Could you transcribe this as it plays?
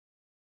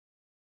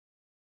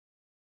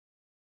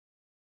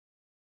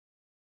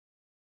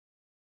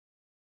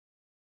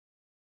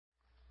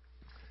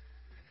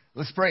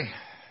Let's pray.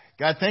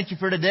 God, thank you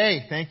for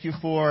today. Thank you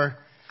for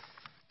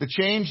the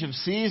change of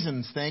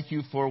seasons. Thank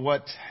you for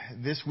what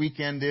this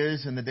weekend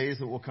is and the days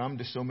that will come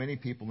to so many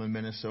people in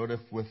Minnesota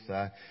with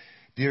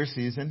deer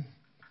season.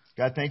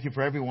 God, thank you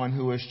for everyone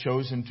who has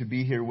chosen to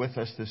be here with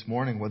us this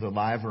morning, whether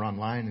live or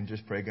online. And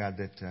just pray, God,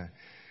 that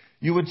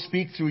you would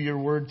speak through your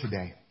word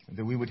today,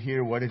 that we would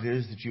hear what it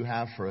is that you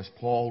have for us.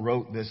 Paul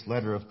wrote this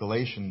letter of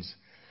Galatians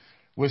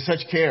with such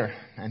care,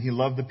 and he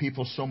loved the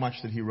people so much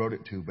that he wrote it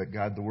to. But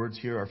God, the words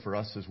here are for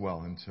us as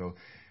well. And so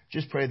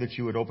just pray that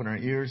you would open our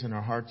ears and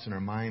our hearts and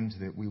our minds,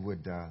 that we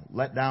would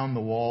let down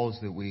the walls,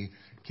 that we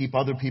keep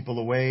other people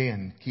away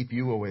and keep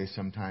you away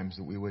sometimes,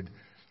 that we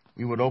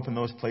would open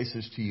those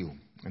places to you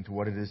and to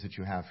what it is that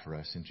you have for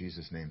us. In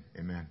Jesus' name,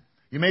 amen.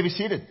 You may be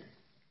seated.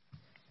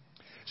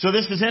 So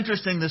this is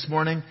interesting this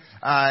morning.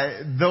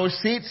 Those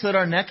seats that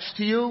are next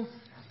to you,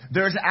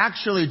 there's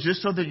actually,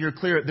 just so that you're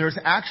clear, there's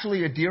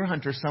actually a deer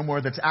hunter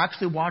somewhere that's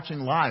actually watching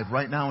live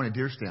right now in a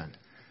deer stand.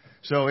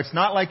 So it's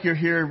not like you're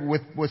here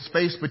with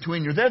space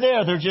between you. They're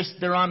there.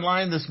 They're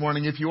online this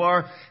morning. If you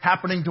are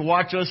happening to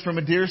watch us from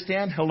a deer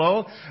stand,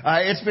 hello.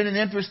 It's been an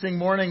interesting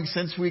morning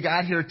since we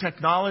got here.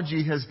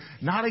 Technology has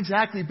not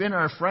exactly been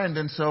our friend.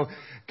 And so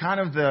kind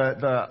of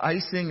the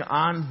icing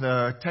on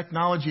the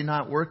technology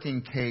not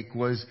working cake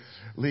was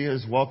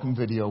Leah's welcome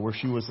video where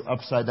she was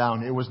upside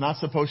down. It was not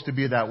supposed to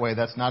be that way.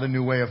 That's not a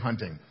new way of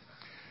hunting.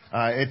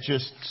 It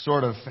just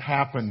sort of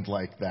happened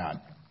like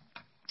that.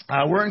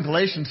 We're in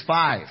Galatians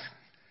 5.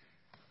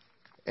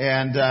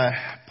 And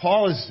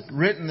Paul has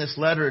written this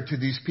letter to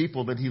these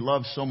people that he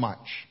loves so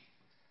much.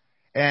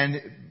 And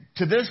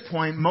to this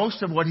point,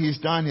 most of what he's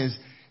done is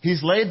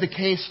he's laid the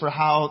case for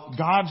how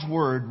God's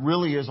word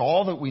really is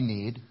all that we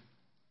need,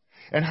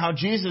 and how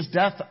Jesus'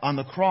 death on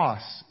the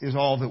cross is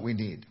all that we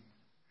need.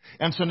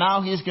 And so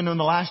now he's going to, in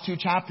the last two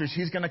chapters,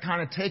 he's going to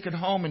kind of take it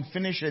home and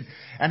finish it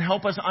and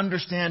help us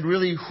understand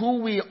really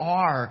who we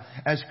are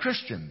as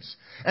Christians.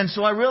 And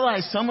so I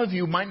realize some of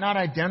you might not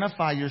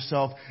identify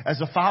yourself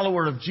as a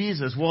follower of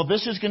Jesus. Well,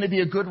 this is going to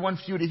be a good one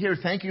for you to hear.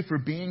 Thank you for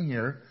being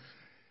here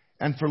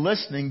and for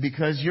listening,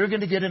 because you're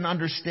going to get an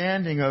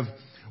understanding of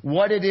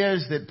what it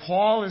is that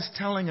Paul is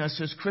telling us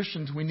as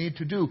Christians we need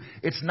to do.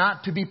 It's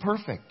not to be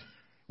perfect.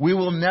 We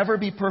will never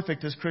be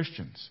perfect as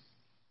Christians.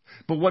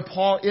 But what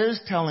Paul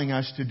is telling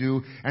us to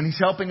do, and he's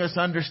helping us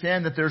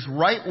understand that there's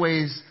right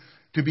ways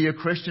to be a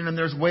Christian and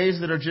there's ways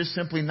that are just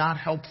simply not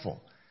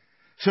helpful.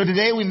 So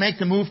today we make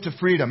the move to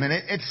freedom. And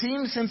it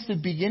seems since the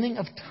beginning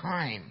of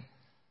time,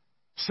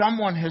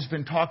 someone has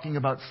been talking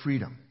about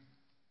freedom.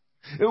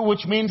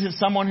 Which means that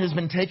someone has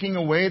been taking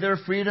away their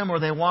freedom, or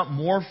they want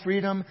more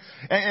freedom.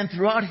 And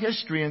throughout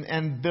history,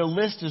 and the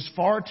list is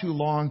far too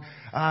long,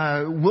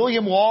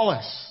 William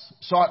Wallace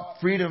sought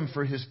freedom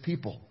for his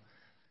people.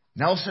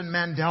 Nelson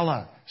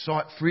Mandela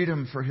sought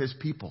freedom for his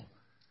people.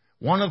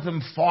 One of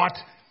them fought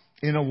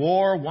in a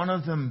war. One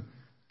of them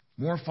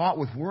more fought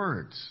with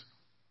words.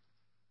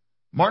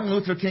 Martin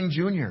Luther King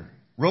Jr.,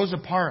 Rosa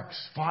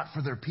Parks fought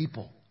for their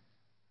people.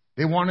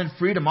 They wanted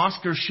freedom.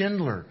 Oscar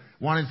Schindler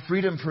wanted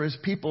freedom for his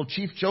people.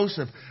 Chief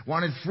Joseph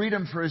wanted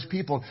freedom for his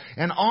people.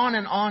 And on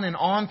and on and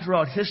on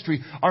throughout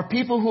history are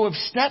people who have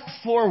stepped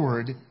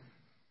forward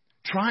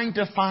trying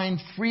to find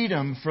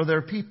freedom for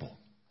their people.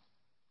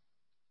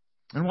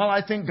 And while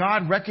I think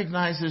God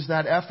recognizes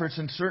that effort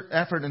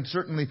and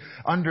certainly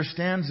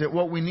understands it,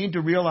 what we need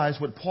to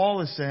realize, what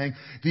Paul is saying,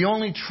 the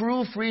only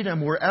true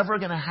freedom we're ever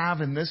going to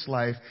have in this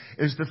life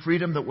is the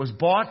freedom that was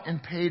bought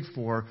and paid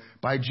for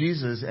by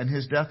Jesus and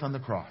his death on the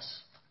cross.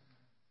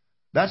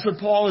 That's what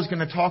Paul is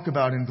going to talk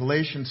about in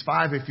Galatians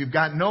 5. If you've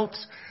got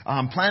notes,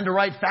 plan to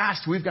write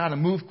fast. We've got to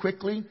move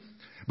quickly.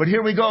 But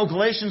here we go,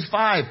 Galatians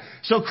 5.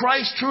 So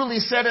Christ truly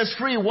set us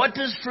free. What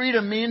does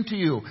freedom mean to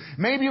you?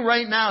 Maybe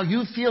right now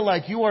you feel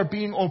like you are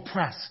being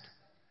oppressed.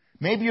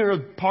 Maybe you're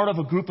a part of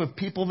a group of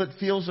people that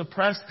feels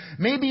oppressed.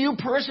 Maybe you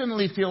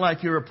personally feel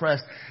like you're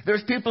oppressed.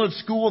 There's people at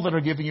school that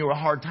are giving you a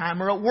hard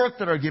time, or at work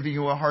that are giving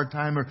you a hard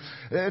time, or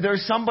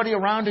there's somebody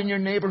around in your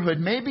neighborhood.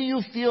 Maybe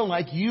you feel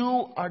like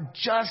you are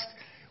just,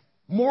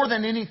 more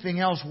than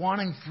anything else,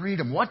 wanting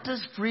freedom. What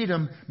does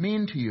freedom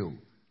mean to you?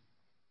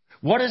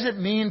 What does it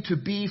mean to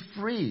be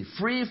free?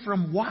 Free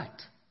from what?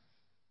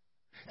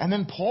 And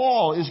then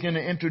Paul is going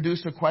to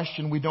introduce a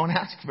question we don't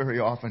ask very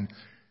often.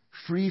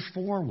 Free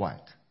for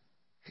what?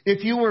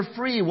 If you were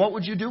free, what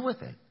would you do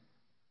with it?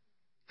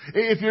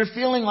 If you're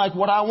feeling like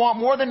what I want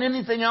more than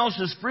anything else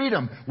is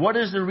freedom, what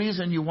is the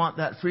reason you want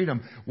that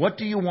freedom? What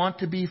do you want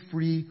to be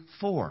free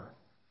for?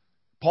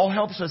 Paul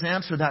helps us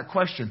answer that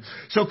question.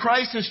 So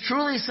Christ has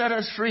truly set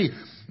us free.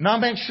 Now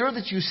make sure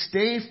that you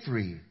stay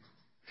free.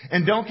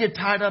 And don't get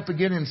tied up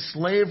again in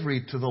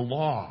slavery to the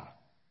law.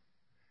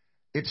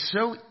 It's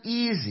so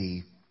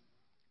easy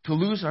to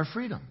lose our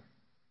freedom.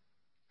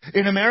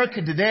 In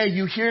America today,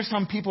 you hear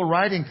some people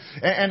writing,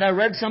 and I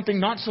read something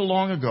not so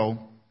long ago,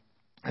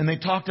 and they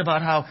talked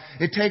about how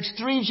it takes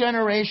 3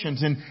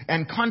 generations,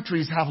 and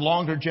countries have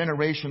longer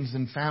generations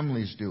than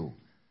families do.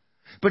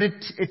 But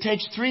it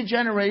takes 3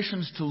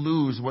 generations to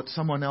lose what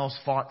someone else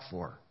fought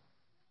for.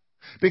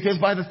 Because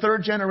by the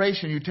third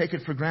generation, you take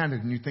it for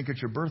granted and you think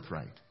it's your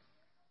birthright.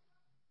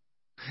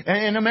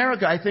 And in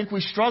America, I think we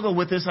struggle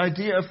with this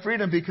idea of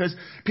freedom because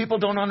people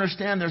don't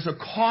understand there's a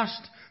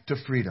cost to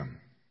freedom.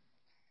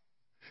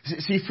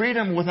 See,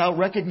 freedom without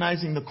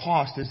recognizing the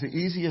cost is the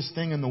easiest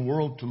thing in the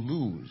world to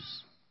lose.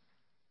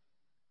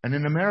 And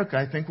in America,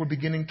 I think we're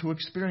beginning to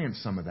experience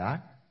some of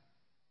that.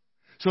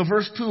 So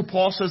verse 2,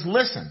 Paul says,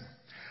 listen,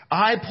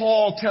 I,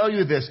 Paul, tell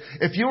you this.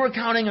 If you were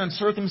counting on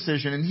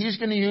circumcision, and he's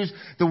going to use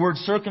the word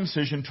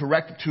circumcision to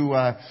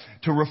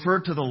refer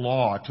to the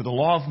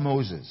law of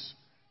Moses.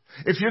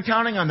 If you're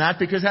counting on that,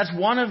 because that's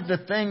one of the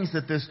things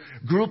that this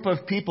group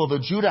of people, the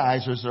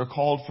Judaizers are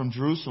called from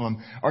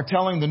Jerusalem, are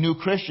telling the new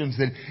Christians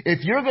that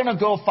if you're going to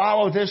go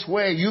follow this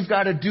way, you've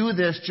got to do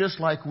this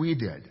just like we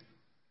did.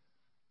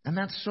 And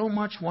that's so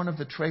much one of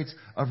the traits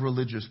of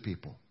religious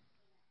people.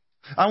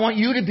 I want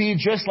you to be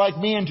just like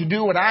me and to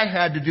do what I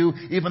had to do,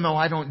 even though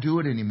I don't do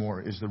it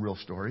anymore, is the real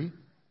story.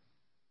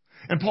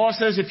 And Paul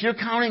says if you're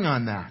counting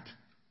on that,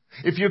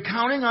 if you're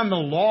counting on the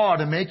law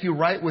to make you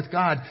right with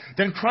God,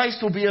 then Christ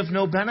will be of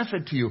no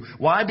benefit to you.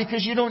 Why?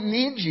 Because you don't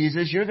need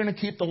Jesus. You're going to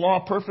keep the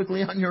law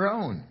perfectly on your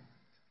own.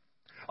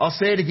 I'll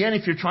say it again.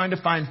 If you're trying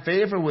to find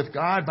favor with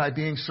God by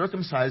being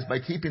circumcised, by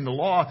keeping the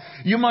law,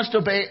 you must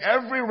obey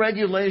every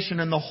regulation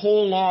in the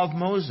whole law of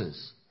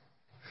Moses.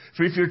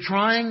 For if you're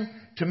trying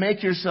to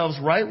make yourselves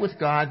right with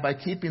God by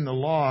keeping the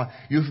law,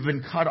 you have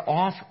been cut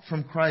off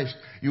from Christ.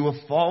 You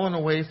have fallen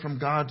away from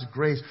God's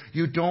grace.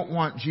 You don't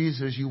want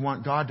Jesus. You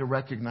want God to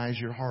recognize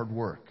your hard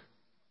work.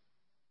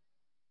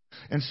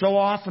 And so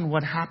often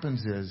what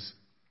happens is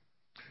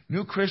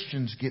new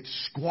Christians get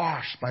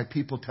squashed by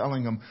people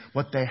telling them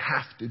what they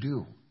have to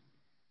do.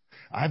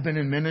 I've been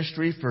in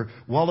ministry for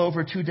well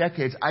over 2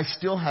 decades. I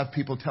still have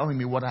people telling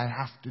me what I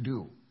have to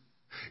do.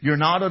 You're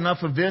not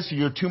enough of this, or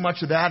you're too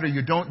much of that, or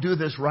you don't do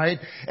this right.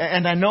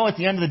 And I know at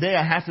the end of the day,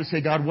 I have to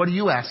say, God, what are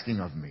you asking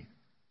of me?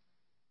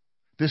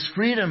 This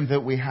freedom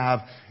that we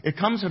have, it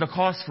comes at a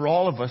cost for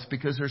all of us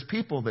because there's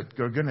people that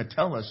are going to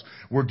tell us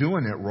we're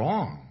doing it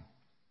wrong.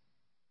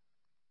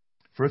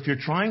 For if you're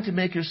trying to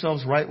make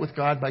yourselves right with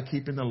God by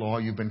keeping the law,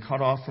 you've been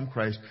cut off from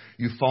Christ.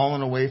 You've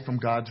fallen away from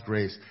God's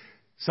grace.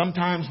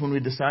 Sometimes when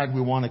we decide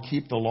we want to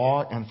keep the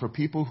law, and for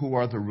people who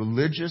are the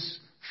religious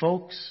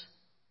folks,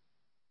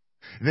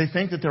 they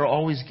think that they're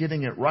always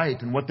getting it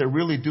right. And what they're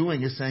really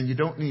doing is saying you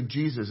don't need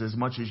Jesus as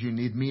much as you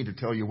need me to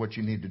tell you what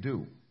you need to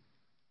do.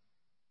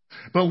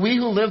 But we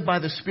who live by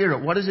the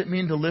Spirit, what does it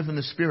mean to live in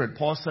the Spirit?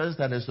 Paul says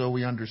that as though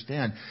we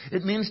understand.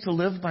 It means to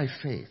live by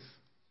faith.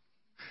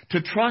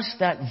 To trust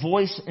that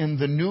voice in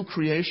the new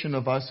creation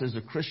of us as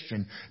a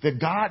Christian,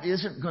 that God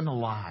isn't going to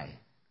lie.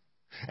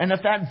 And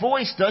if that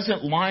voice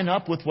doesn't line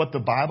up with what the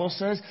Bible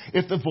says,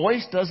 if the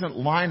voice doesn't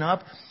line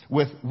up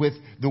with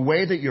the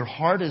way that your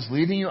heart is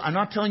leading you, I'm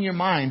not telling your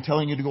mind,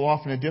 telling you to go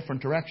off in a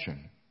different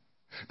direction.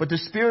 But the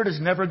Spirit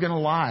is never going to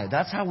lie.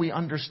 That's how we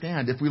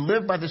understand. If we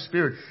live by the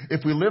Spirit,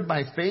 if we live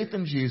by faith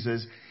in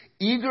Jesus,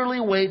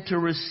 eagerly wait to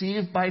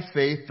receive by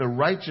faith the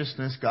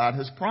righteousness God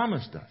has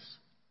promised us.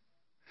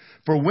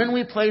 For when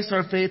we place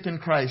our faith in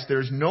Christ,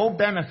 there's no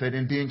benefit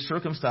in being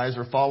circumcised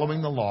or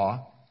following the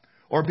law,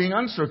 or being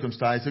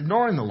uncircumcised,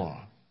 ignoring the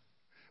law.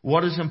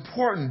 What is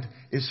important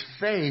is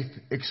faith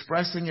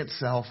expressing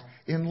itself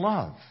in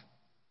love.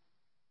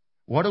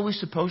 What are we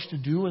supposed to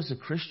do as a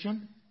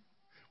Christian?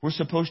 We're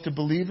supposed to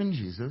believe in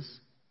Jesus.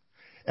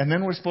 And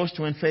then we're supposed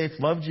to, in faith,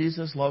 love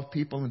Jesus, love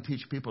people, and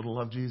teach people to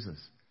love Jesus.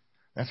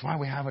 That's why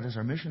we have it as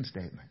our mission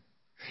statement.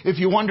 If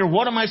you wonder,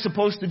 what am I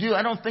supposed to do?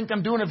 I don't think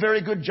I'm doing a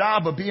very good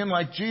job of being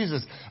like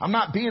Jesus. I'm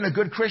not being a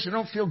good Christian. I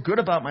don't feel good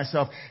about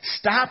myself.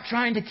 Stop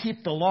trying to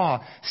keep the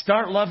law.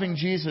 Start loving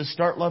Jesus.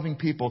 Start loving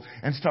people.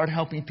 And start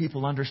helping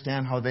people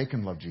understand how they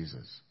can love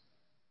Jesus.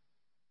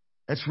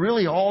 That's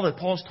really all that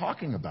Paul's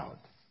talking about.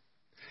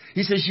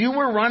 He says, you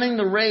were running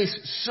the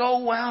race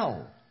so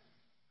well.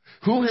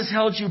 Who has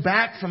held you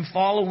back from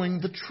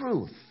following the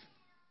truth?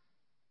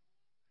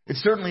 It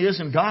certainly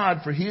isn't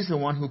God, for He's the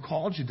one who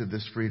called you to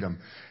this freedom.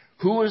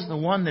 Who is the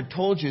one that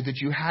told you that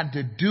you had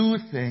to do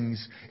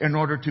things in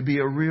order to be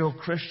a real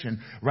Christian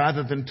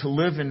rather than to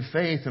live in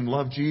faith and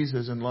love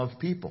Jesus and love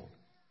people?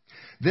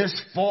 This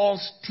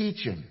false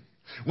teaching.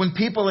 When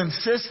people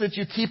insist that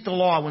you keep the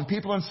law, when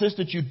people insist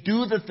that you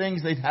do the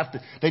things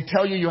they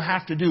tell you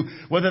have to do,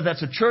 whether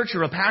that's a church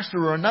or a pastor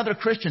or another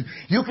Christian,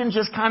 you can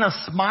just kind of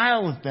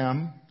smile at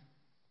them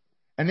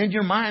and in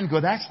your mind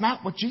go, that's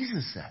not what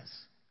Jesus says.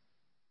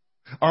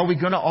 Are we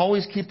going to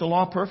always keep the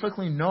law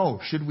perfectly? No.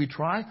 Should we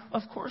try?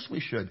 Of course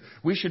we should.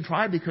 We should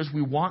try because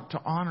we want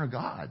to honor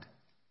God.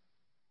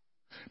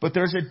 But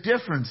there's a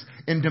difference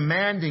in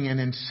demanding and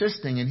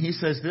insisting. And he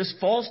says this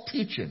false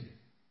teaching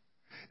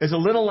is a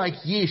little like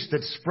yeast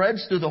that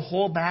spreads through the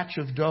whole batch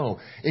of dough.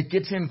 It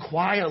gets in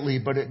quietly,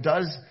 but it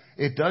does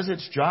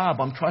its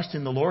job. I'm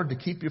trusting the Lord to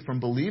keep you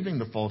from believing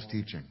the false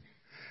teaching.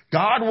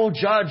 God will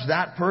judge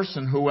that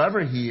person,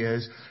 whoever he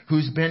is,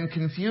 who's been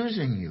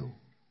confusing you.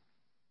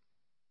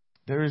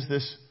 There is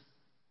this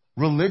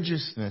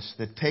religiousness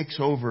that takes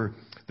over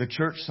the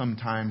church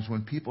sometimes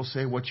when people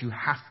say what you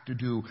have to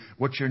do,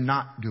 what you're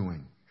not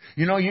doing.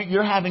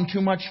 You're having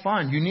too much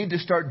fun. You need to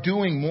start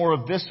doing more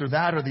of this or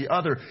that or the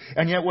other.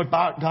 And yet what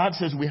God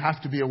says we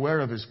have to be aware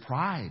of is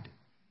pride.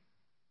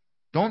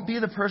 Don't be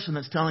the person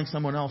that's telling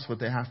someone else what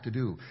they have to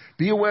do.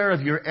 Be aware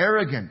of your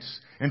arrogance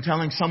in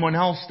telling someone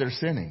else they're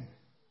sinning.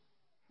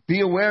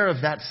 Be aware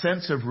of that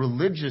sense of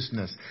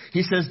religiousness.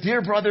 He says,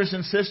 dear brothers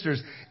and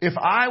sisters, if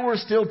I were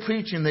still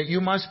preaching that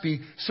you must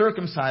be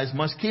circumcised,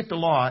 must keep the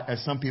law,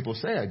 as some people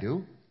say I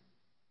do,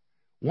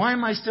 why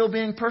am I still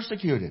being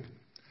persecuted?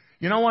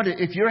 You know what?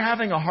 If you're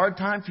having a hard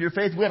time for your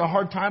faith, we had a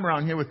hard time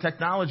around here with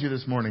technology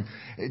this morning.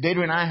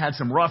 Deidre and I had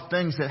some rough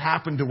things that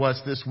happened to us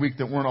this week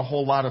that weren't a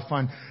whole lot of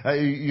fun.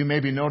 You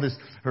maybe noticed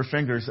her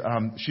fingers.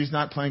 She's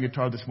not playing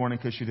guitar this morning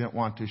because she didn't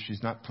want to.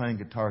 She's not playing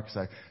guitar because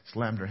I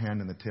slammed her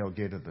hand in the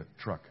tailgate of the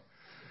truck.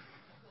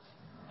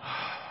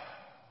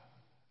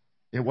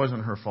 It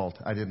wasn't her fault.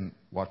 I didn't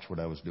watch what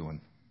I was doing.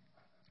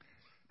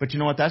 But you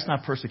know what? That's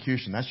not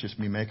persecution. That's just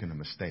me making a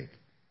mistake.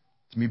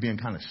 It's me being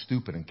kind of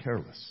stupid and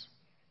careless.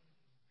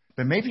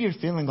 But maybe you're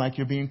feeling like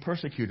you're being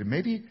persecuted.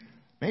 Maybe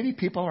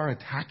people are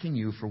attacking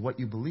you for what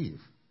you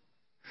believe.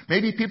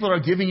 Maybe people are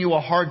giving you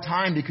a hard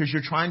time because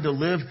you're trying to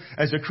live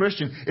as a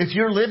Christian. If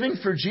you're living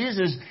for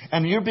Jesus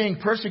and you're being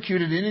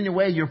persecuted in any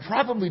way, you're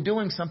probably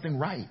doing something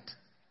right.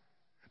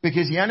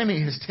 Because the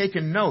enemy has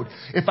taken note.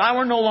 If I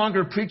were no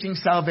longer preaching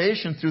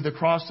salvation through the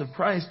cross of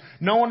Christ,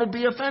 no one would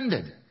be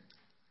offended.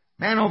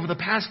 Man, over the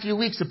past few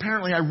weeks,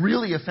 apparently I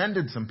really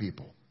offended some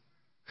people.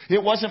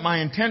 It wasn't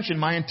my intention.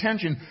 My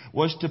intention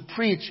was to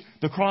preach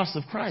the cross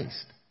of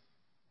Christ.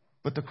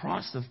 But the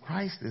cross of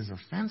Christ is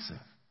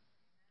offensive.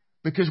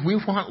 Because we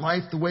want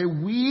life the way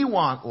we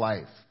want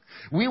life.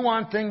 We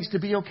want things to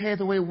be okay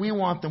the way we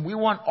want them. We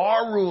want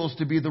our rules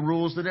to be the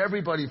rules that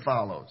everybody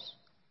follows.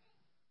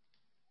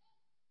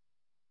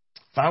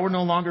 If I were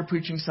no longer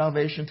preaching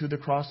salvation through the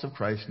cross of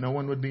Christ, no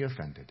one would be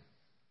offended.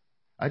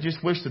 I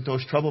just wish that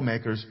those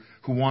troublemakers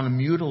who want to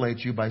mutilate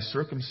you by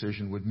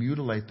circumcision would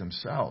mutilate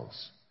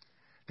themselves.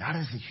 That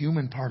is the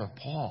human part of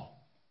Paul.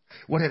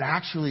 What it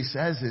actually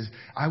says is,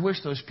 I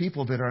wish those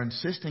people that are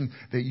insisting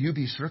that you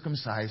be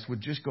circumcised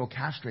would just go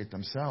castrate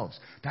themselves.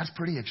 That's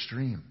pretty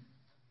extreme.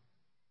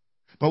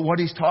 But what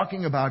he's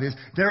talking about is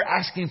they're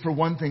asking for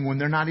one thing when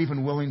they're not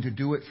even willing to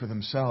do it for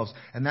themselves.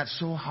 And that's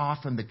so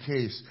often the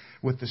case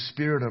with the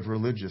spirit of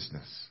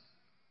religiousness.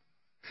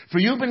 For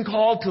you've been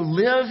called to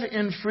live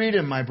in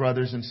freedom, my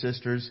brothers and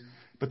sisters.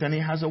 But then he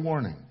has a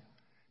warning.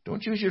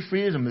 Don't use your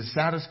freedom to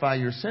satisfy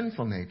your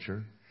sinful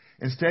nature.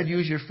 Instead,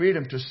 use your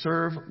freedom to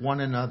serve one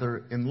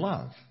another in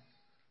love.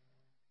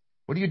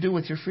 What do you do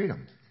with your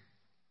freedom?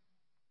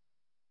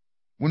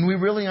 When we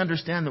really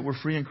understand that we're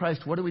free in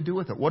Christ, what do we do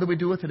with it? What do we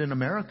do with it in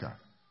America?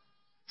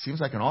 Seems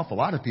like an awful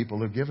lot of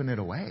people have given it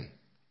away.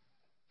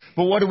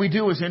 But what do we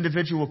do as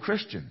individual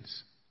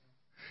Christians?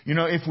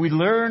 If we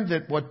learn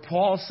that what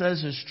Paul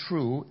says is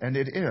true, and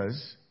it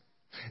is,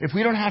 if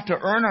we don't have to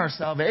earn our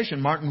salvation,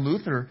 Martin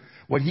Luther,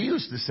 what he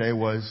used to say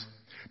was,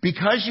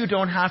 because you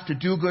don't have to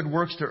do good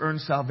works to earn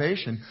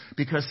salvation,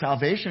 because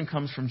salvation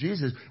comes from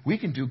Jesus, we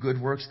can do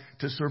good works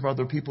to serve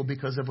other people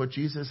because of what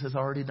Jesus has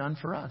already done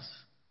for us.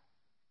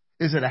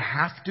 Is it a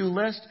have-to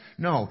list?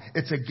 No,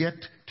 it's a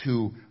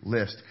get-to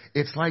list.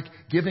 It's like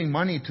giving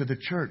money to the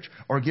church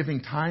or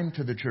giving time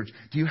to the church.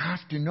 Do you have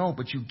to? No,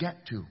 but you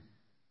get to.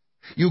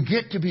 You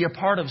get to be a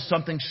part of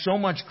something so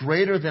much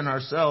greater than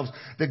ourselves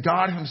that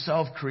God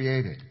Himself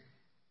created.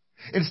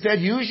 Instead,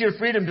 use your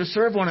freedom to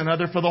serve one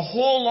another, for the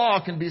whole law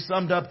can be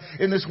summed up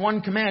in this one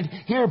command.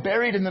 Here,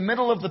 buried in the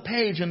middle of the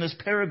page in this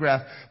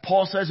paragraph,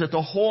 Paul says that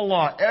the whole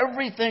law,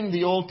 everything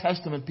the Old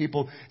Testament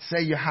people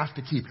say you have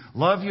to keep.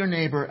 Love your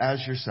neighbor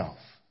as yourself.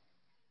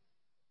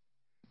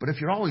 But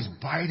if you're always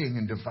biting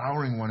and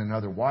devouring one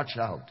another, watch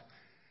out.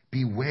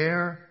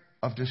 Beware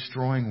of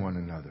destroying one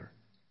another.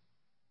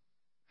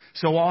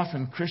 So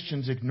often,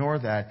 Christians ignore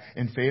that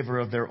in favor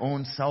of their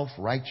own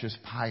self-righteous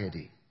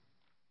piety.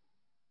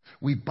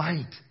 We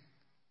bite,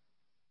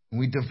 and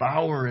we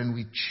devour, and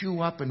we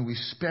chew up, and we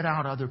spit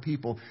out other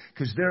people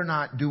because they're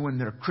not doing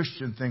their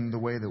Christian thing the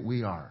way that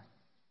we are.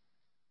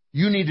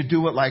 You need to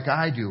do it like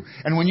I do.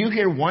 And when you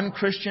hear one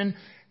Christian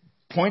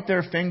point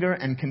their finger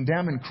and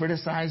condemn and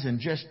criticize and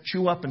just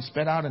chew up and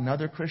spit out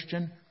another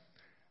Christian,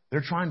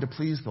 they're trying to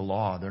please the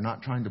law. They're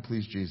not trying to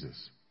please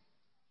Jesus.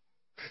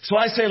 So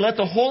I say, let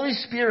the Holy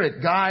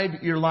Spirit guide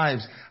your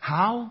lives.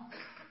 How?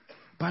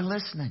 By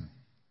listening.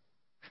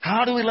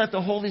 How do we let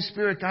the Holy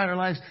Spirit guide our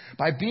lives?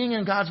 By being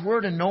in God's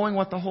Word and knowing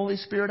what the Holy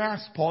Spirit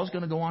asks. Paul's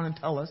going to go on and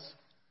tell us.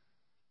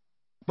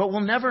 But we'll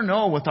never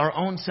know with our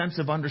own sense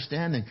of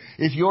understanding.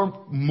 If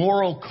your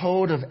moral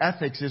code of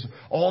ethics is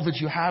all that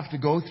you have to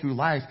go through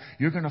life,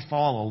 you're going to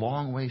fall a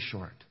long way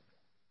short.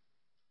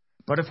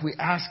 But if we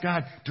ask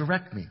God,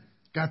 direct me.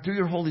 God, through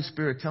your Holy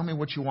Spirit, tell me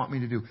what you want me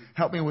to do.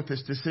 Help me with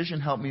this decision.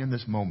 Help me in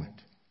this moment.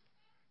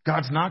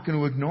 God's not going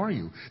to ignore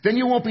you. Then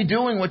you won't be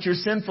doing what your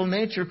sinful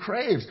nature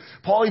craves.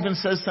 Paul even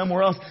says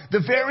somewhere else,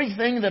 the very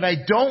thing that I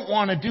don't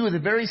want to do, the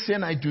very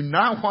sin I do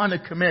not want to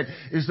commit,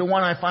 is the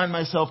one I find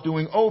myself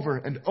doing over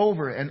and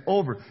over and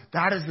over.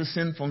 That is the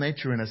sinful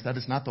nature in us. That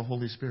is not the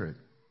Holy Spirit.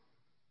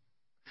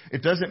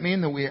 It doesn't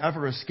mean that we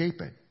ever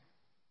escape it,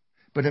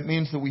 but it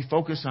means that we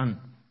focus on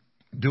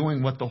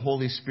doing what the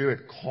Holy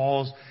Spirit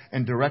calls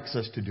and directs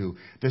us to do.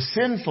 The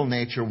sinful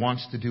nature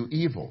wants to do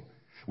evil,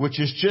 which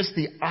is just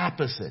the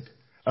opposite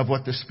of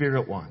what the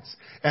Spirit wants.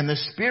 And the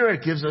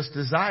Spirit gives us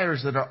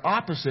desires that are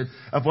opposite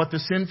of what the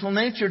sinful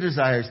nature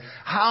desires.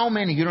 How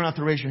many, you don't have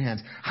to raise your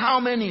hands,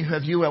 how many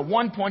have you at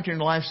one point in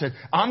your life said,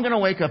 I'm going to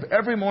wake up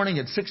every morning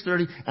at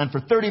 6:30 and for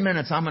 30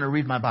 minutes I'm going to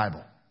read my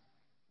Bible?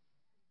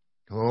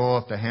 Oh,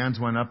 if the hands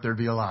went up, there'd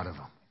be a lot of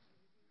them.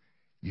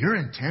 Your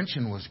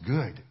intention was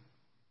good.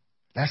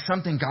 That's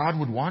something God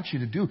would want you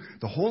to do.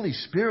 The Holy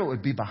Spirit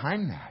would be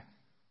behind that.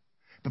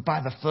 But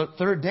by the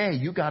third day,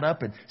 you got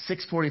up at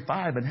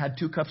 6:45 and had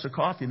 2 cups of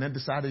coffee and then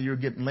decided you were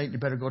getting late and you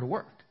better go to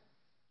work.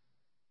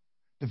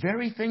 The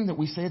very thing that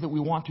we say that we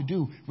want to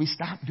do, we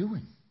stop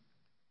doing.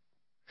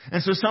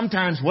 And so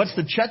sometimes, what's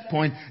the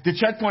checkpoint? The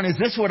checkpoint is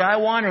this what I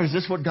want or is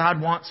this what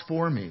God wants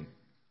for me?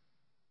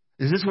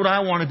 Is this what I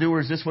want to do or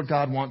is this what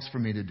God wants for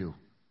me to do?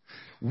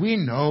 We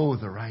know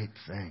the right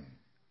thing.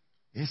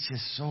 It's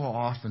just so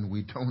often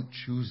we don't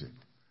choose it.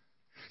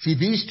 See,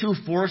 these two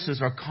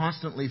forces are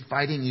constantly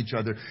fighting each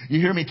other. You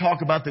hear me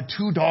talk about the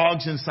 2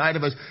 dogs inside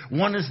of us.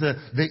 One is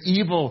the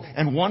evil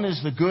and one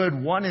is the good.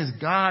 One is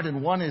God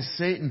and one is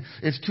Satan.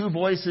 It's 2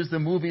 voices. The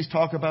movies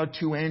talk about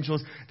 2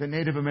 angels. The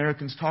Native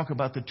Americans talk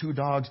about the 2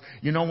 dogs.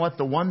 You know what?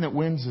 The one that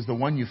wins is the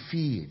one you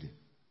feed.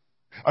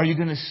 Are you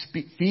going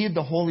to feed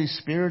the Holy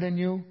Spirit in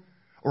you?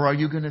 Or are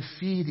you going to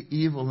feed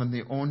evil and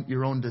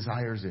your own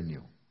desires in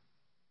you?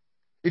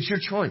 It's your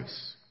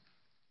choice.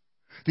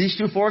 These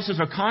 2 forces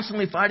are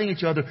constantly fighting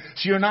each other,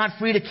 so you're not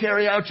free to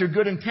carry out your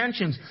good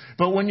intentions.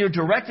 But when you're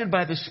directed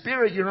by the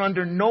Spirit, you're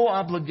under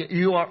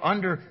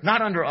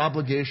not under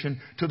obligation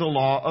to the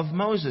law of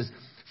Moses.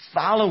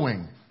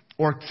 Following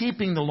or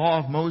keeping the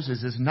law of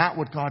Moses is not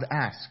what God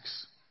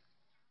asks.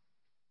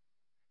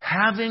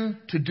 Having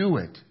to do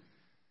it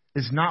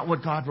is not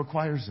what God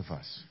requires of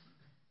us.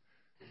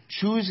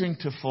 Choosing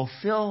to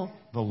fulfill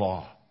the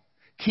law,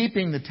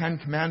 keeping the 10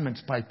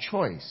 Commandments by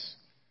choice,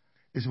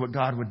 is what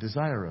God would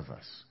desire of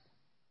us.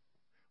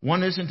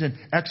 One isn't an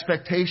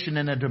expectation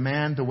and a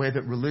demand the way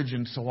that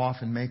religion so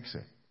often makes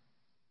it.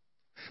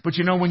 But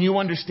you know, when you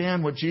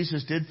understand what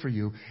Jesus did for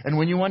you, and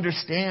when you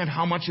understand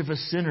how much of a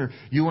sinner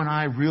you and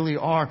I really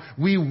are,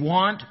 we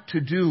want to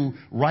do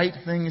right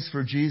things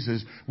for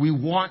Jesus. We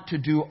want to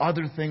do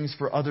other things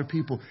for other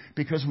people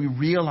because we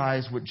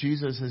realize what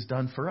Jesus has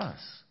done for us.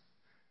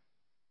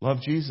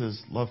 Love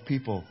Jesus, love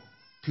people,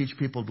 teach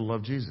people to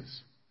love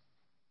Jesus.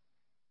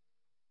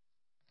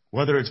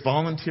 Whether it's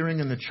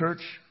volunteering in the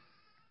church,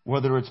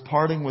 whether it's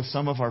parting with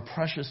some of our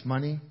precious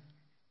money,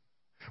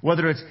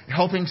 whether it's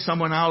helping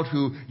someone out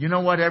who, you know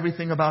what,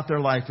 everything about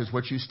their life is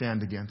what you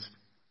stand against.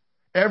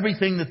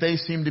 Everything that they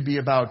seem to be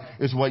about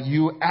is what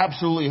you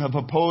absolutely have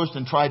opposed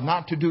and tried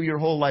not to do your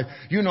whole life.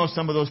 You know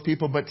some of those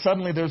people, but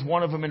suddenly there's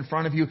one of them in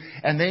front of you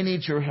and they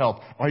need your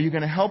help. Are you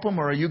going to help them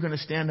or are you going to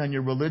stand on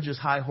your religious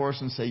high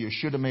horse and say you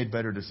should have made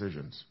better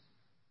decisions?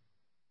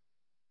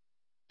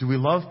 Do we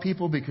love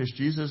people because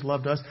Jesus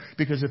loved us?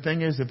 Because the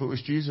thing is, if it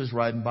was Jesus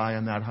riding by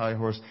on that high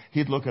horse,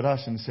 he'd look at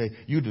us and say,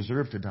 you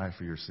deserve to die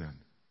for your sin.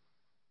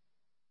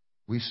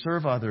 We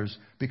serve others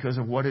because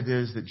of what it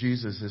is that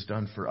Jesus has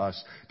done for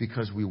us,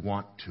 because we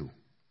want to.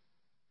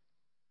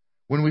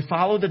 When we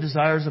follow the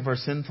desires of our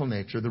sinful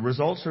nature, the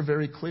results are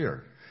very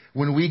clear.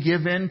 When we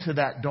give in to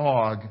that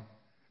dog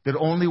that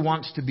only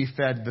wants to be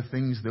fed the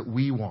things that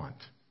we want,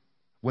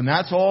 when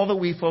that's all that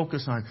we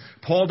focus on,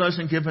 Paul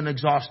doesn't give an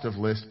exhaustive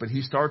list, but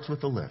he starts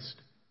with a list.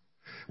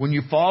 When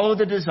you follow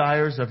the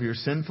desires of your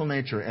sinful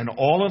nature, and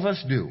all of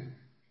us do,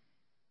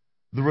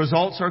 the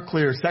results are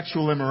clear.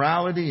 Sexual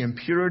immorality,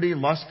 impurity,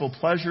 lustful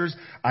pleasures,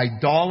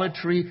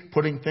 idolatry,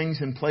 putting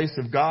things in place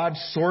of God,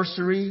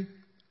 sorcery,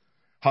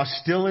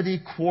 hostility,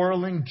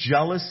 quarreling,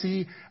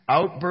 jealousy,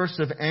 outbursts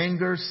of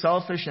anger,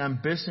 selfish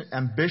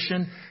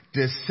ambition,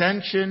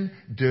 dissension,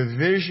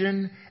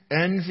 division,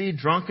 envy,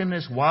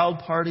 drunkenness, wild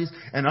parties,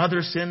 and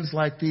other sins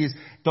like these.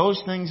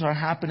 Those things are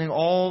happening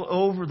all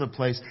over the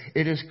place.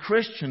 It is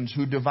Christians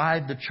who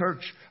divide the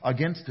church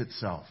against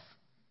itself.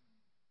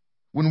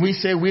 When we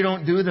say we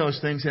don't do those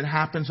things, it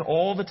happens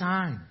all the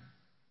time.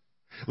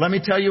 Let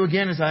me tell you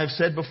again, as I have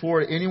said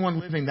before, anyone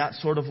living that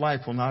sort of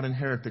life will not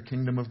inherit the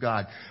kingdom of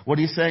God. What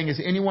he's saying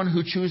is anyone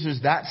who chooses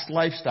that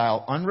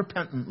lifestyle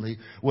unrepentantly,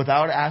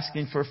 without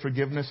asking for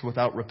forgiveness,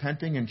 without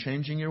repenting and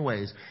changing your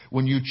ways,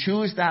 when you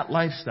choose that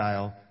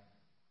lifestyle,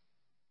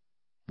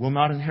 will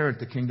not inherit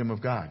the kingdom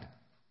of God.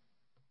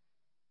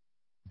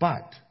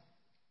 But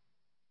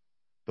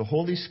the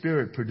Holy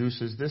Spirit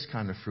produces this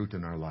kind of fruit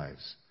in our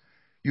lives.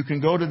 You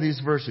can go to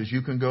these verses.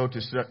 You can go to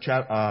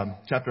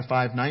chapter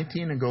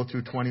 5:19 and go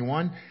through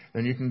 21.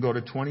 Then you can go to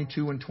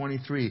 22 and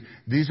 23.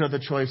 These are the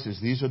choices.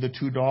 These are the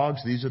 2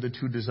 dogs. These are the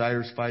 2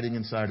 desires fighting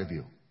inside of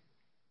you.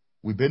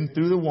 We've been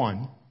through the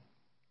one,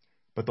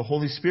 but the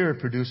Holy Spirit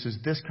produces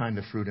this kind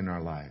of fruit in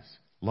our lives.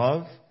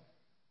 Love,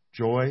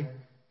 joy,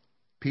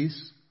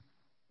 peace,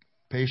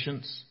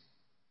 patience,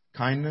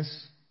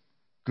 kindness,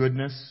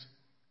 goodness,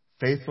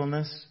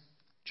 faithfulness,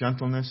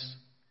 gentleness,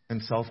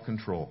 and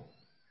self-control.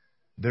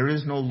 There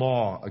is no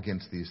law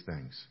against these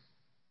things.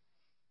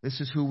 This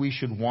is who we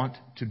should want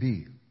to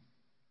be.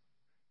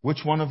 Which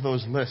one of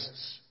those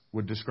lists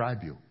would describe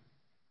you?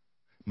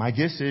 My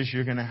guess is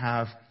you're going to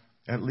have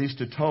at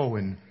least a toe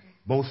in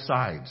both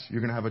sides.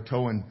 You're going to have a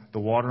toe in the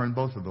water in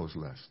both of those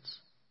lists.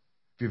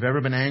 If you've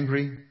ever been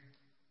angry,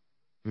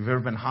 if you've ever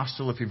been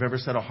hostile, if you've ever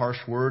said a harsh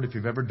word, if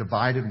you've ever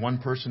divided one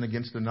person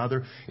against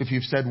another, if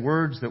you've said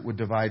words that would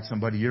divide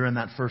somebody, you're in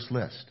that first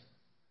list.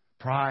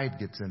 Pride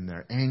gets in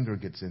there. Anger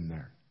gets in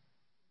there.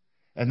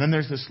 And then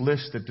there's this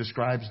list that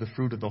describes the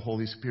fruit of the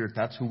Holy Spirit.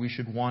 That's who we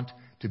should want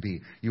to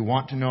be. You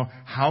want to know,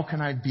 how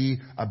can I be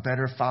a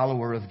better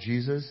follower of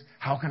Jesus?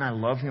 How can I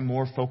love Him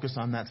more? Focus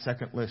on that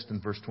second list in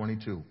verse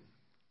 22.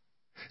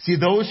 See,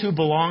 those who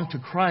belong to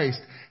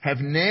Christ have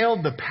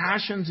nailed the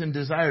passions and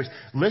desires.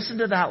 Listen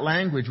to that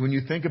language when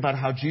you think about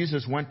how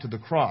Jesus went to the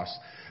cross.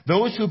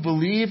 Those who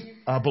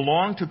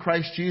belong to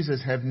Christ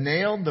Jesus have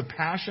nailed the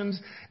passions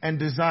and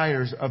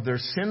desires of their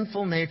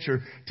sinful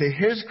nature to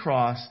His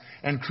cross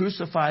and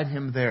crucified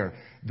Him there.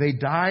 They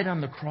died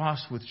on the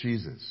cross with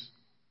Jesus.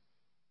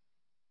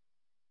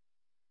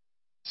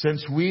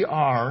 Since we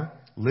are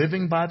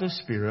living by the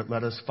Spirit,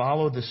 let us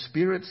follow the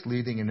Spirit's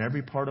leading in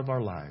every part of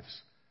our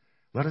lives.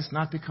 Let us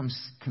not become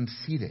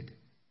conceited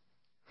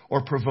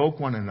or provoke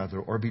one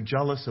another or be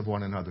jealous of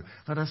one another.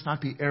 Let us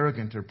not be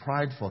arrogant or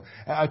prideful.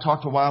 I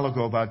talked a while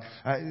ago about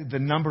the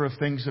number of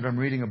things that I'm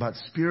reading about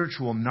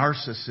spiritual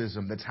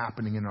narcissism that's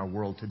happening in our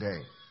world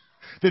today.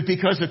 That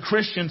because a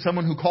Christian,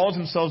 someone who calls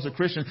themselves a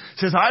Christian,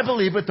 says, I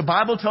believe it, the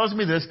Bible tells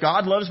me this,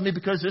 God loves me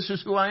because this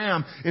is who I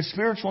am. It's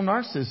spiritual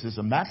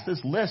narcissism. That's this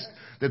list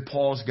that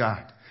Paul's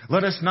got.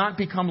 Let us not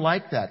become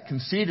like that,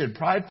 conceited,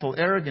 prideful,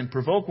 arrogant,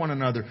 provoke one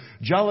another,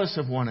 jealous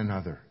of one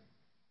another.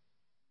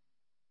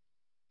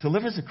 To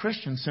live as a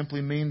Christian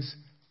simply means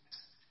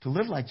to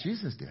live like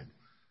Jesus did.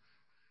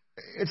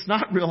 It's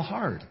not real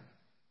hard.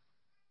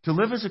 To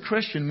live as a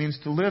Christian means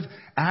to live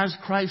as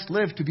Christ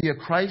lived, to be a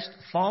Christ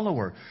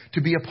follower,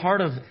 to be a part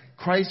of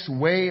Christ's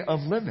way of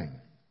living.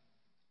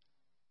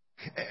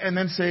 And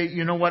then say,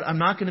 you know what, I'm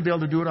not going to be able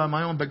to do it on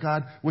my own, but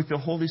God, with the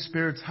Holy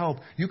Spirit's help,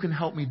 you can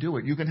help me do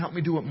it. You can help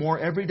me do it more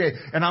every day.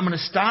 And I'm going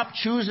to stop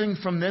choosing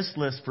from this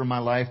list for my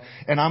life,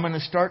 and I'm going to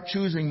start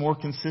choosing more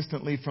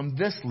consistently from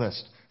this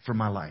list for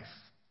my life.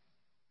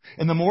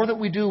 And the more that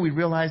we do, we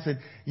realize that,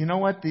 you know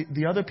what,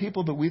 the other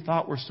people that we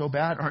thought were so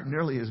bad aren't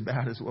nearly as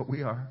bad as what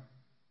we are.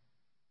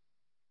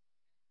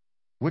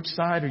 Which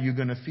side are you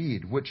going to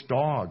feed? Which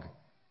dog?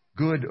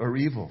 Good or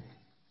evil?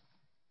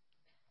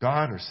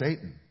 God or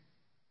Satan?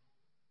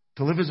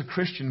 To live as a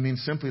Christian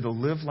means simply to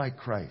live like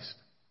Christ.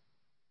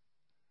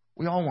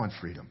 We all want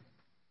freedom.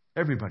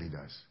 Everybody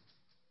does.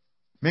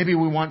 Maybe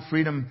we want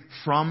freedom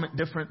from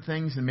different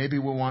things, and maybe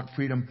we want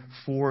freedom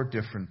for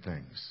different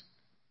things.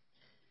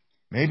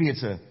 Maybe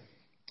it's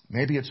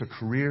a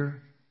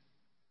career.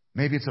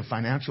 Maybe it's a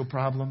financial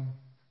problem.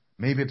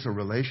 Maybe it's a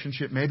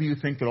relationship. Maybe you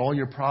think that all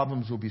your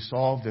problems will be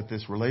solved if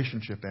this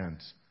relationship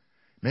ends.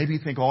 Maybe you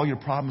think all your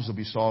problems will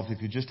be solved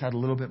if you just had a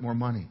little bit more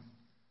money.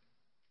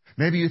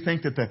 Maybe you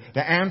think that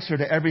the answer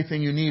to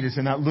everything you need is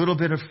in that little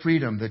bit of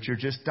freedom that you're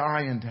just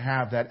dying to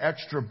have, that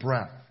extra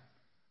breath.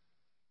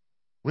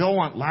 We all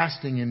want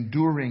lasting,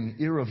 enduring,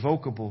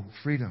 irrevocable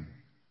freedom.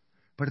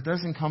 But it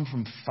doesn't come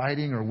from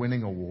fighting or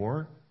winning a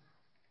war.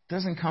 It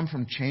doesn't come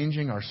from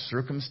changing our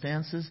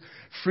circumstances.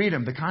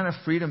 Freedom, the kind of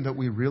freedom that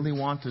we really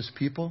want as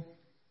people,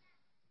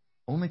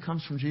 only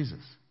comes from Jesus.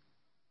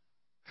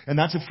 And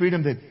that's a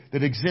freedom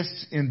that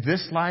exists in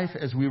this life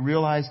as we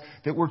realize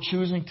that we're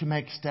choosing to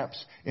make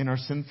steps in our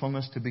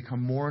sinfulness to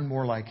become more and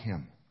more like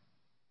Him.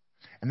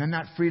 And then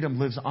that freedom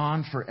lives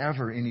on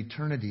forever in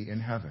eternity in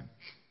heaven.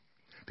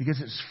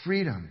 Because it's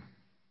freedom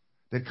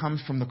that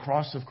comes from the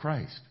cross of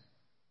Christ.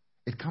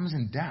 It comes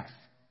in death.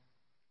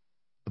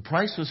 The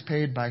price was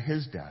paid by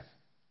His death.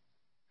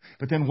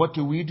 But then what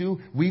do?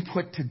 We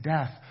put to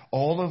death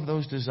all of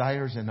those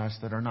desires in us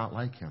that are not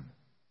like Him.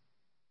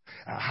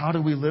 How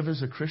do we live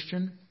as a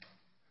Christian?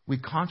 We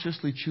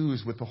consciously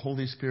choose, with the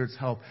Holy Spirit's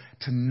help,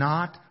 to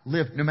not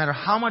live, no matter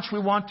how much we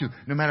want to,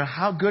 no matter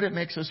how good it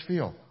makes us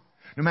feel,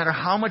 no matter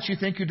how much you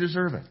think you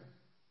deserve it.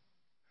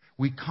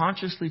 We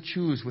consciously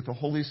choose, with the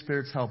Holy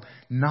Spirit's help,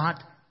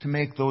 not to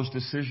make those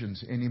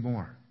decisions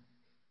anymore.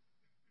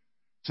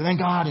 So then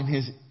God, in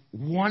His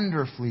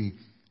wonderfully,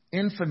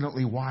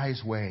 infinitely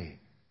wise way,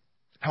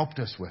 helped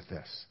us with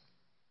this.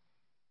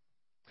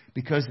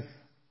 Because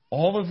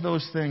all of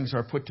those things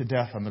are put to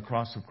death on the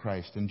cross of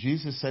Christ. And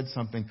Jesus said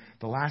something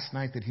the last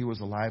night that He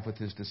was alive with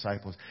His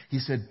disciples. He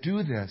said,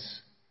 do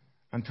this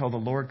until the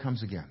Lord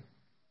comes again.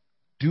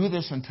 Do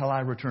this until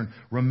I return.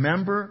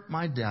 Remember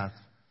my death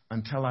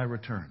until I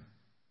return.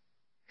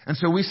 And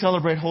so we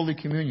celebrate Holy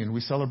Communion.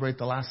 We celebrate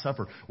the Last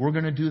Supper. We're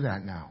going to do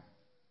that now.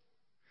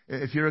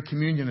 If you're a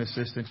communion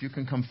assistant, you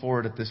can come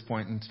forward at this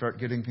point and start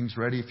getting things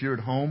ready. If you're at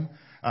home,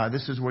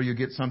 this is where you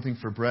get something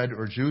for bread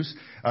or juice.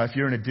 If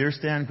you're in a deer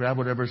stand, grab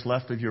whatever's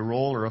left of your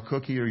roll or a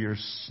cookie or your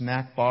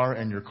snack bar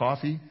and your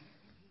coffee.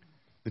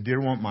 The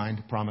deer won't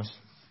mind, promise.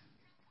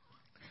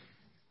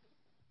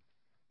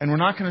 And we're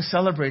not going to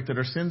celebrate that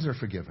our sins are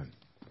forgiven.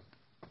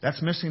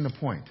 That's missing the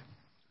point.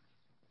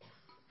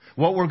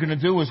 What we're going to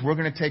do is we're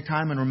going to take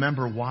time and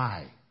remember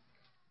why.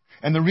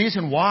 And the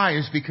reason why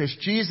is because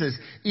Jesus,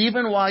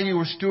 even while you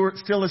were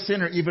still a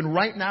sinner, even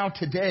right now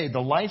today,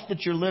 the life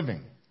that you're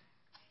living,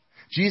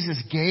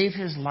 Jesus gave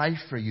His life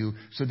for you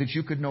so that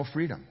you could know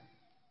freedom.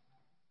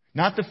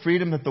 Not the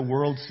freedom that the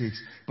world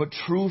seeks, but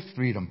true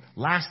freedom,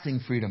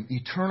 lasting freedom,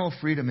 eternal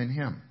freedom in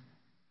Him.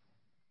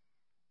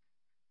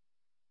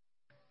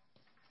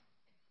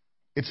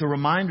 It's a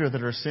reminder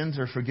that our sins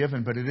are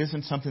forgiven, but it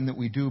isn't something that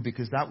we do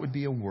because that would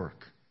be a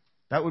work.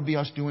 That would be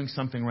us doing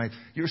something right.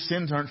 Your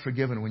sins aren't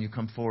forgiven when you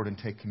come forward and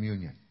take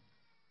communion.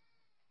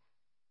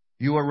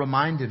 You are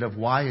reminded of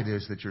why it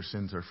is that your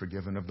sins are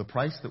forgiven, of the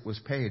price that was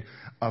paid,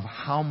 of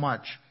how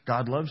much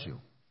God loves you.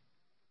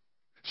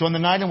 So on the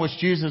night in which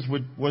Jesus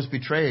was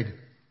betrayed,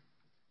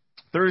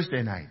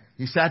 Thursday night,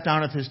 He sat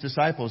down with His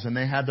disciples and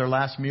they had their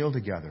last meal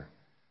together.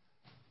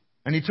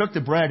 And He took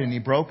the bread and He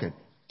broke it.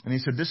 And He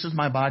said, "This is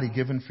my body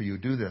given for you.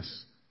 Do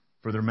this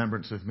for the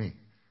remembrance of me."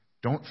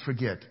 Don't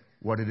forget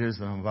what it is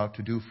that I'm about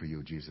to do for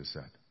you, Jesus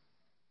said.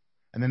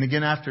 And then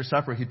again after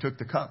supper, He took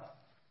the cup.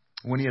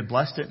 When He had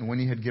blessed it and when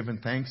He had given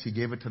thanks, He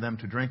gave it to them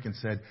to drink and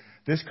said,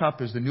 "This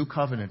cup is the new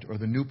covenant," or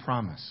the new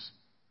promise,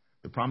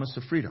 the promise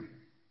of freedom,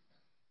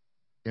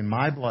 "in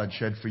my blood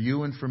shed for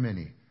you and for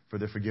many for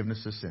the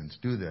forgiveness of sins.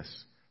 Do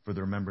this for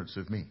the remembrance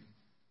of me."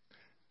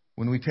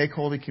 When we take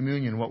Holy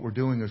Communion, what we're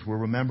doing is we're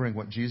remembering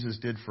what Jesus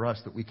did for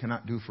us that we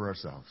cannot do for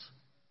ourselves.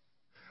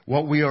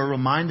 What we are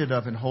reminded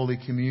of in Holy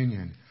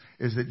Communion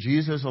is that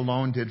Jesus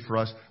alone did for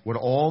us what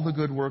all the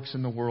good works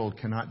in the world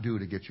cannot do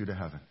to get you to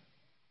heaven.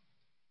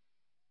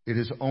 It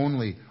is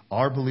only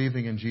our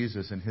believing in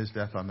Jesus and His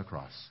death on the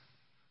cross.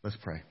 Let's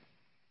pray.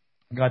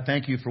 God,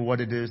 thank You for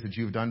what it is that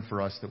You've done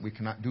for us that we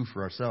cannot do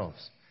for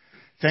ourselves.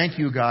 Thank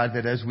You, God,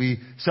 that as we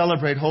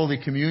celebrate Holy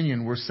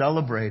Communion, we're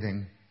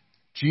celebrating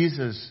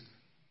Jesus'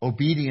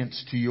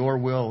 obedience to Your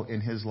will in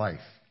His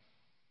life.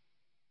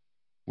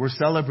 We're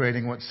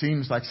celebrating what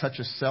seems like such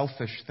a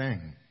selfish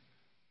thing.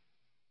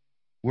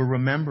 We're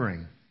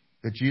remembering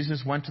that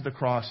Jesus went to the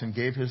cross and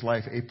gave His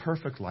life, a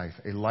perfect life,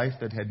 a life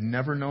that had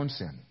never known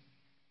sin.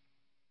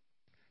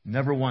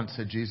 Never once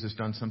had Jesus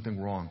done something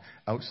wrong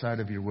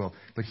outside of Your will.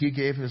 But He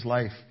gave His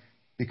life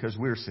because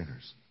we're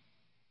sinners.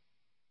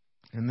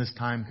 In this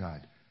time,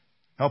 God,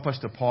 help us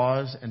to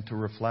pause and to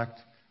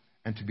reflect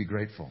and to be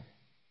grateful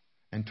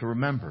and to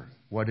remember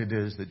what it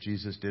is that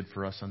Jesus did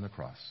for us on the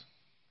cross.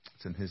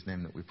 It's in His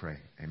name that we pray.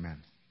 Amen.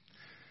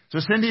 So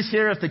Cindy's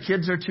here. If the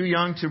kids are too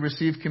young to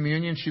receive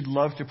communion, she'd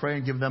love to pray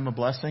and give them a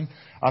blessing.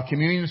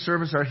 Communion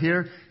service are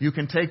here. You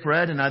can take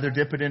bread and either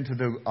dip it into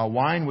the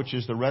wine, which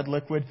is the red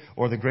liquid,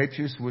 or the grape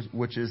juice,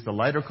 which is the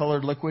lighter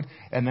colored liquid.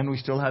 And then we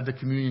still have the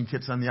communion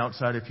kits on the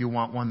outside if you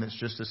want one that's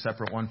just a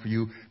separate one for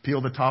you.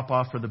 Peel the top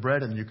off for the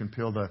bread, and you can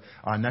peel the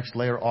next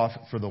layer off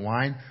for the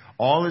wine.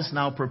 All is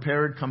now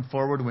prepared. Come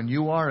forward when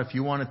you are. If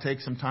you want to take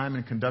some time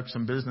and conduct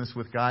some business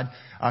with God,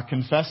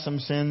 confess some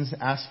sins,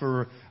 ask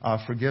for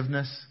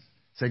forgiveness.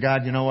 Say,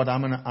 "God, you know what?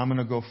 I'm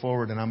gonna go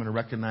forward and I'm gonna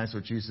recognize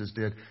what Jesus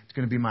did. It's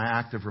gonna be my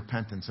act of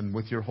repentance. And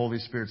with Your Holy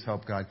Spirit's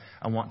help, God,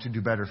 I want to do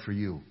better for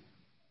You.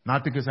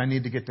 Not because I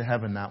need to get to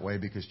heaven that way,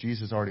 because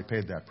Jesus already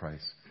paid that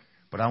price.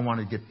 But I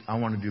want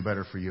to do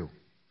better for You."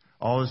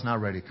 All is now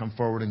ready. Come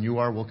forward, and you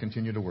are. We'll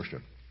continue to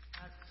worship.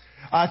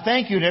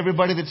 Thank you to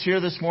everybody that's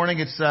here this morning.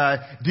 It's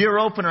Deer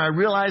Opener. I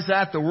realize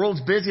that. The world's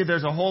busy.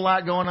 There's a whole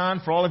lot going on.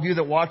 For all of you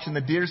that watch in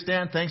the deer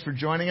stand, thanks for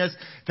joining us.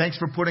 Thanks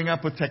for putting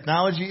up with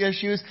technology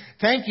issues.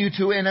 Thank you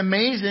to an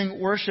amazing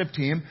worship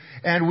team.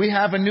 And we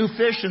have a new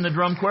fish in the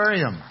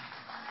Drumquarium.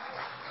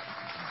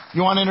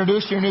 You want to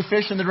introduce your new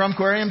fish in the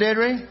Drumquarium,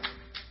 Deidre?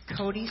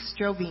 Cody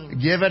Strobing.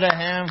 Give a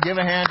hand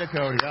to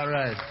Cody. All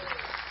right.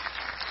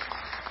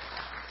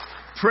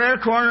 Prayer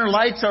corner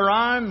lights are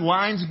on.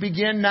 Lines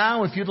begin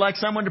now. If you'd like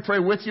someone to pray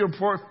with you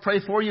or pray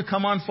for you,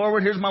 come on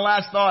forward. Here's my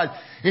last thought.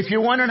 If you're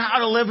wondering how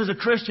to live as a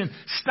Christian,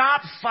 stop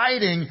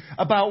fighting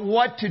about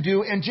what to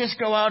do and just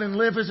go out and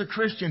live as a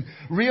Christian.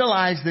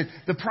 Realize that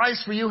the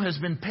price for you has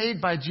been paid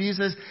by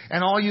Jesus,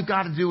 and all you've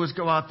got to do is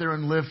go out there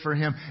and live for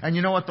Him. And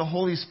you know what? The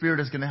Holy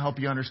Spirit is going to help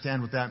you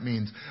understand what that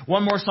means.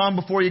 One more song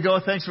before you go.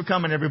 Thanks for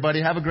coming,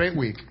 everybody. Have a great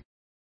week.